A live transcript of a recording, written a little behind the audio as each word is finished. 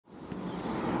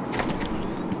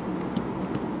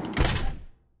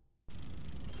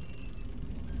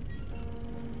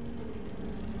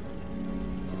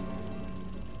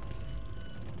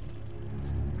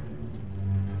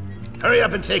Hurry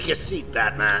up and take your seat,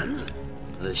 Batman.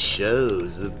 The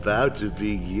show's about to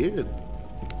begin.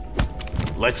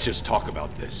 Let's just talk about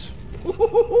this.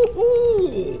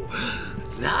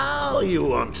 Now you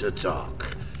want to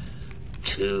talk.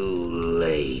 Too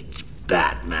late,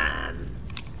 Batman.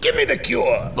 Give me the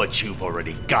cure! But you've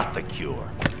already got the cure.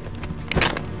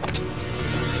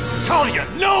 Talia,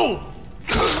 no!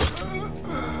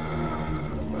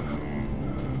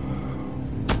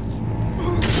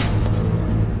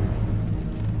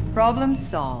 Problem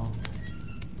solved.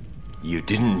 You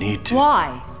didn't need to.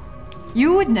 Why?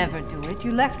 You would never do it.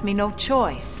 You left me no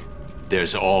choice.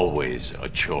 There's always a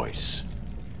choice.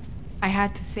 I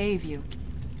had to save you.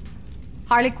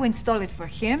 Harley Quinn stole it for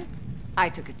him. I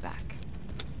took it back.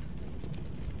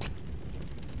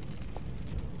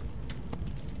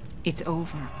 It's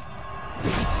over.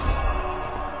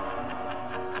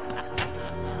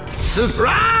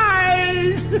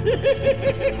 Surprise! Oh,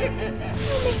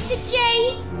 Mr. J,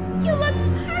 you look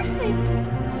perfect.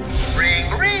 Ring,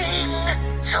 ring.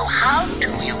 So how do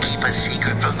you keep a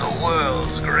secret from the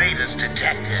world's greatest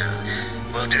detective?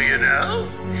 Well, do you know?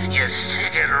 You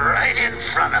stick it right in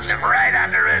front of him, right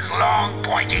under his long,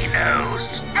 pointy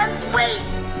nose, and wait.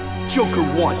 Joker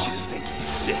wants you to think he's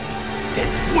sick.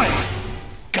 Then wait.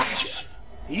 Gotcha.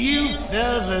 You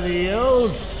fell for the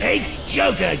old fake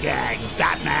Joker gag,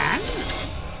 Batman.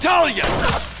 Talia!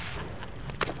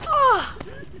 Oh.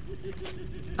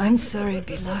 I'm sorry,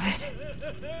 beloved.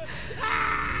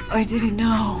 I didn't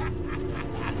know.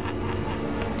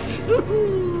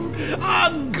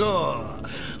 Encore!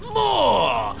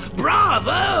 More!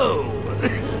 Bravo!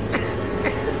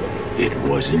 It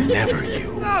was never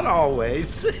you. Not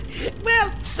always.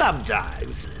 Well,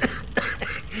 sometimes.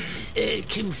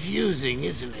 Confusing,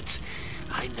 isn't it?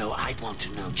 I know I'd want to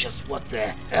know just what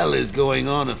the hell is going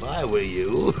on if I were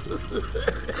you.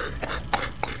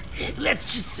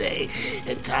 Let's just say,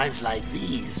 at times like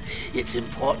these, it's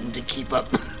important to keep up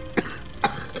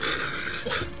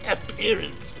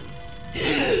appearances.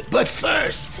 But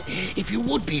first, if you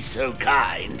would be so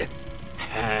kind,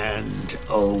 hand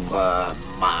over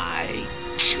my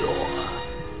cure.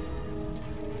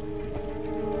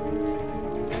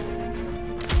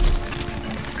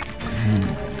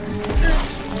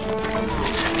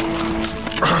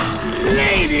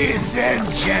 Ladies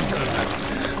and gentlemen,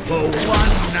 for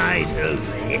one night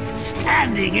only,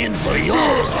 standing in for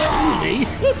yours truly,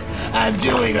 and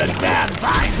doing a damn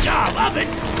fine job of it,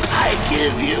 I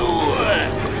give you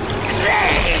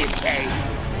Clayface.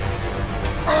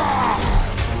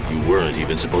 You weren't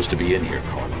even supposed to be in here,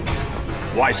 Carl.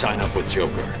 Why sign up with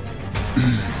Joker?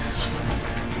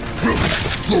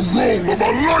 The role of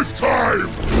a lifetime!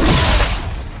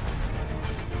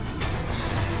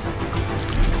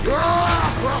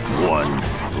 One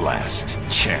last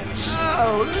chance.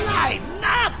 Oh, lighten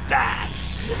up,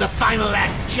 Bats! The final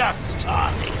act's just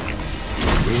starting.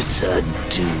 It's a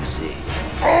doozy.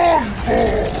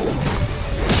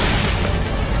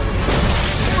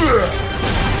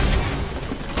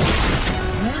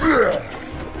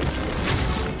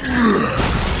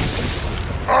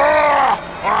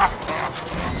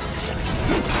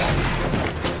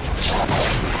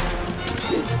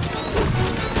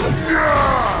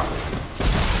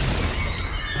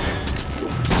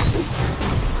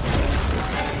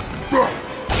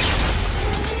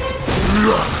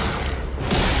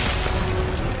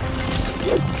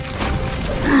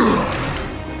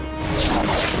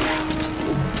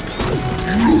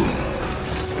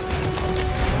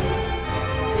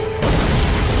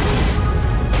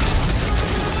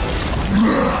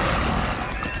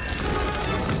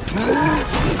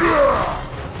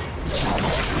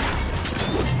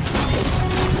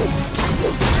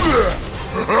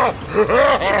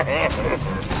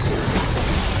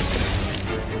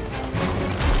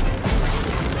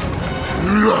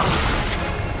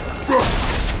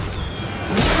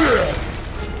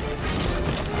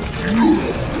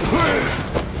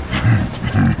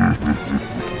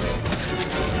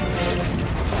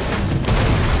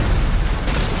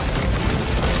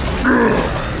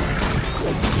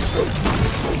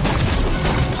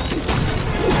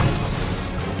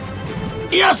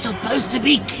 You're supposed to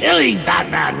be killing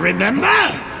Batman, remember?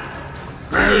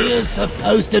 You're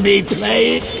supposed to be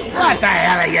playing... What the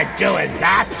hell are you doing,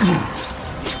 Bats?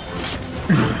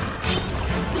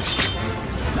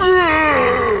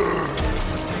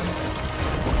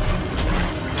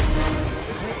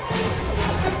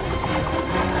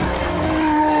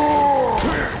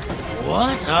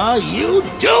 What are you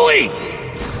doing?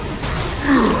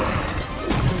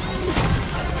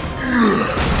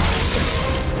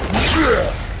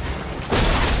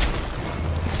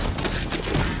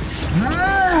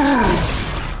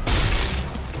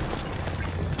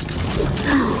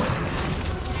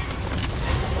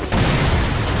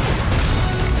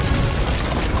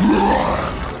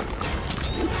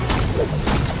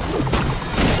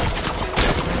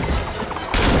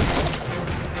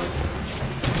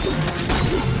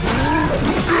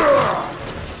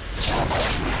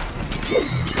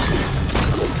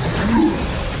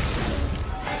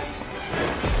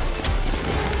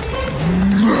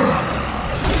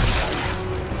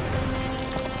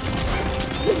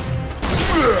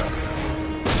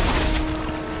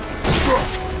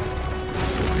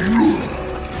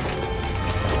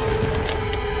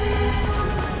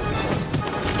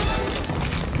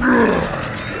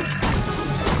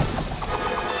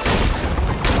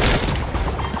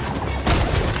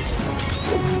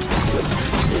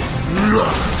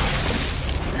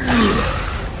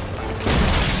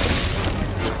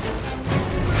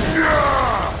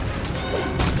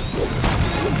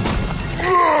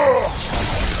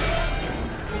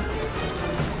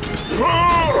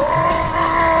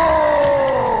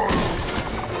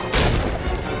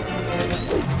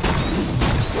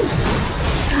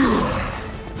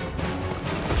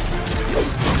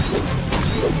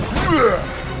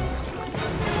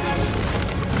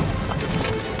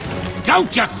 Don't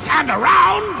just stand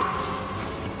around!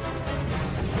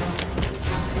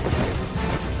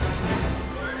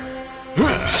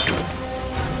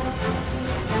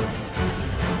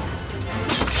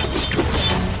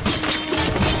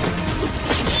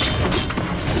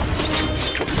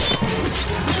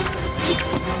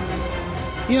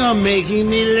 You're making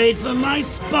me late for my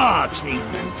spa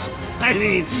treatment. I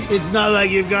mean, it's not like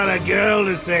you've got a girl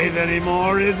to save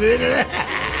anymore, is it?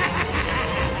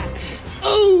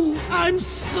 Oh, I'm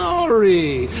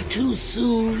sorry. Too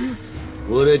soon?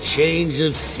 Would a change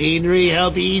of scenery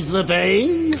help ease the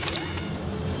pain?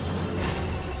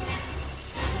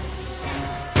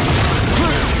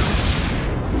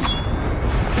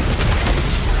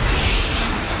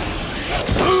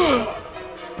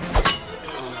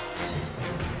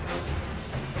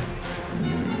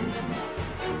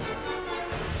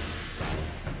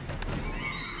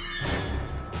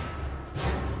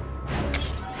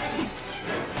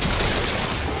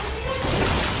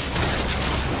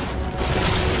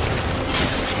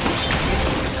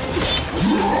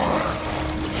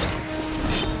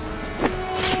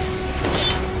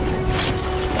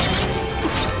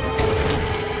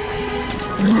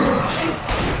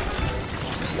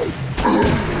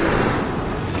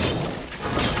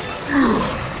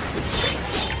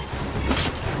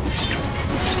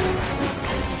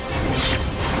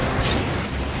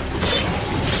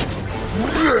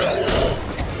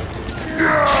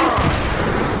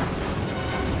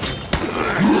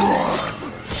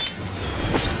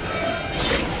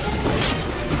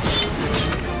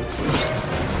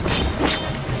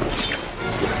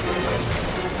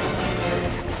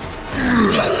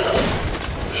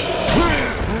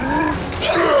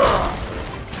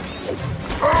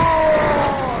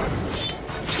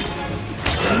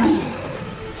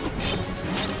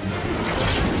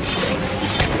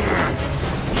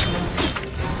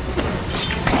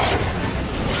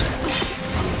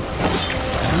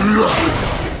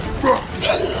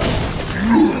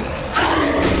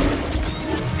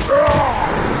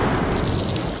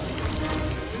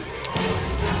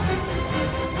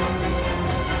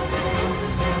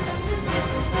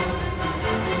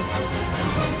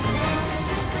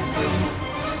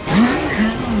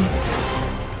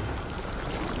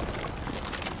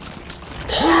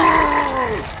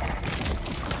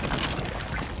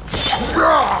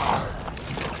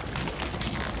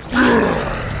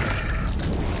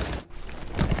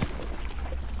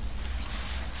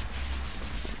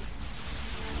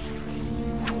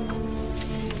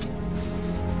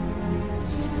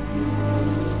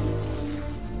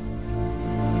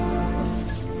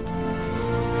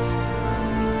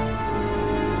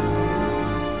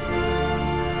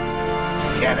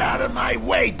 Get out of my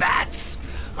way, bats!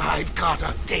 I've got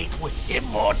a date with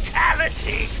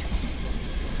immortality!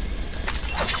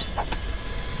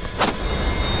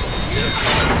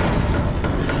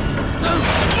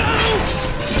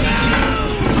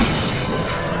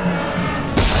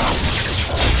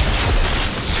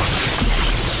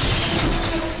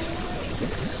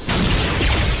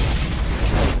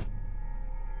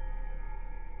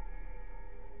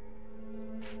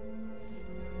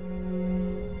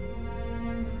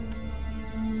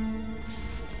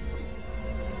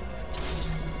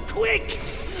 Quick!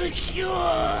 The cure!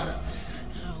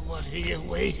 What are you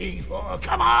waiting for?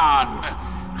 Come on!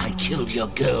 I killed your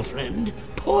girlfriend,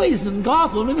 poisoned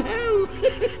Gotham in hell.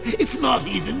 It's not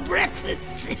even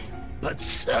breakfast. But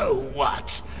so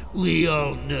what? We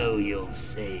all know you'll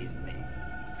save me.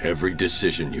 Every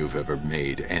decision you've ever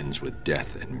made ends with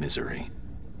death and misery.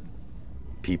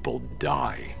 People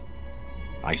die.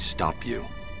 I stop you.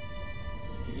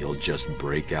 You'll just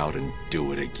break out and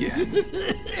do it again.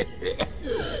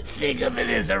 Think of it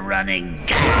as a running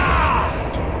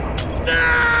gag.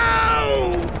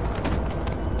 No!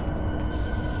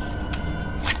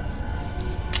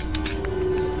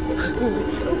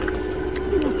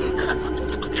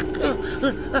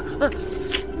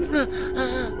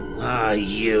 Are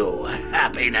you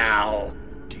happy now?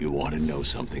 Do you want to know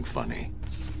something funny?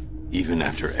 Even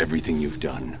after everything you've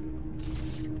done,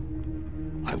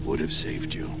 I would have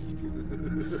saved you.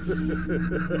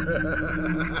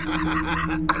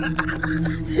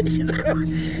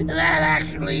 That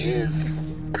actually is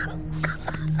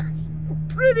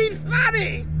pretty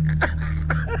funny.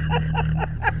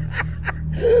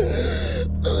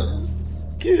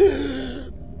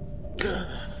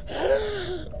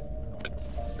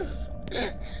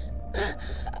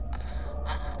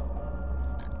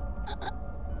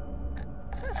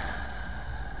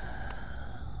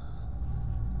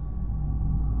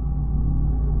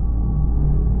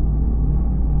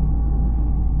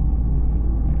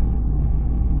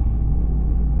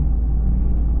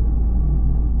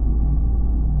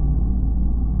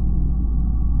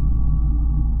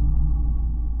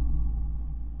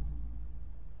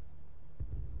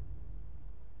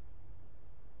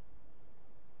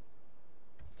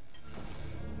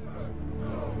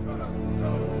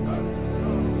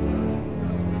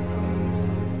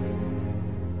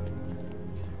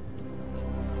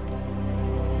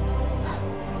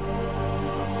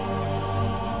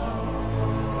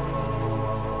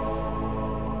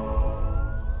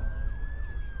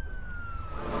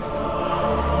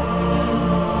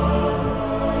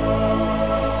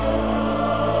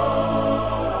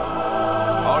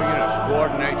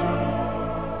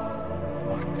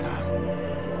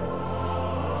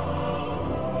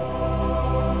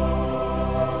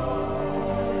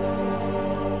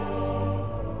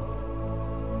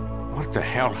 What the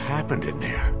hell happened in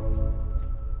there?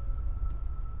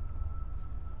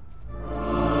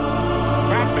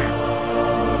 Batman!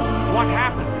 What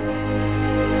happened?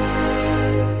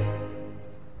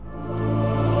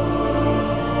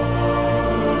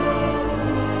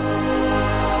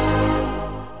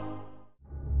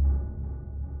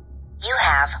 You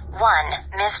have one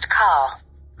missed call.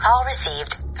 Call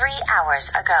received 3 hours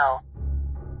ago.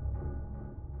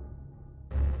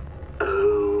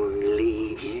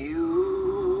 Only you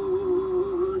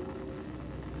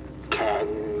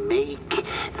can make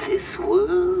this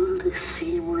world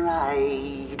seem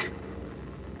right.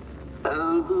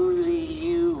 Only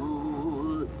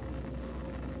you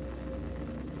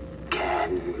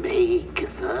can make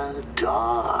the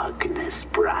darkness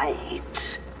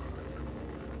bright.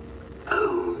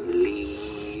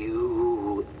 Only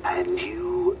you and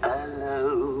you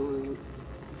alone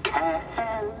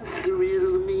can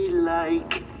thrill me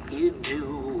like you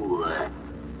do,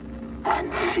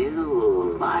 and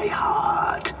fill my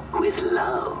heart with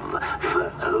love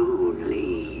for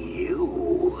only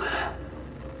you.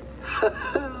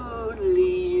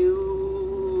 Only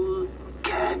you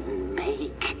can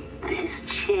make this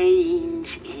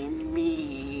change in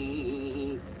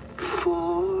me,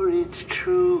 for it's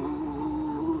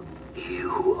true.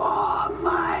 You are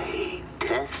my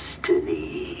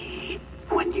destiny.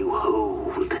 When you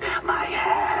hold my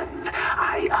hand,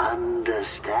 I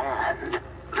understand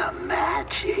the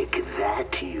magic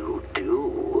that you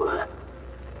do.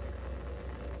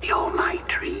 You're my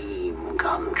dream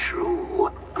come true,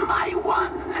 my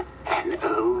one and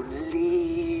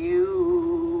only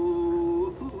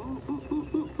you.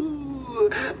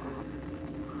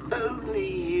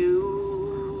 Only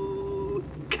you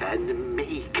can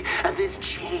make this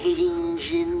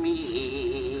change in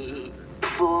me,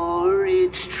 for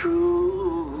it's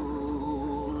true.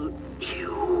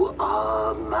 You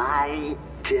are my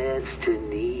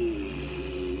destiny.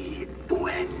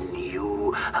 When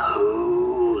you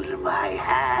hold my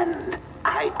hand,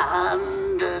 I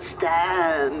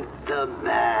understand the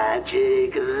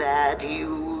magic that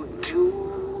you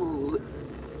do.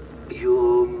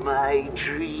 You're my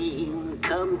dream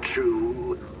come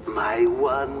true, my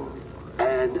one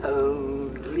and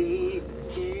only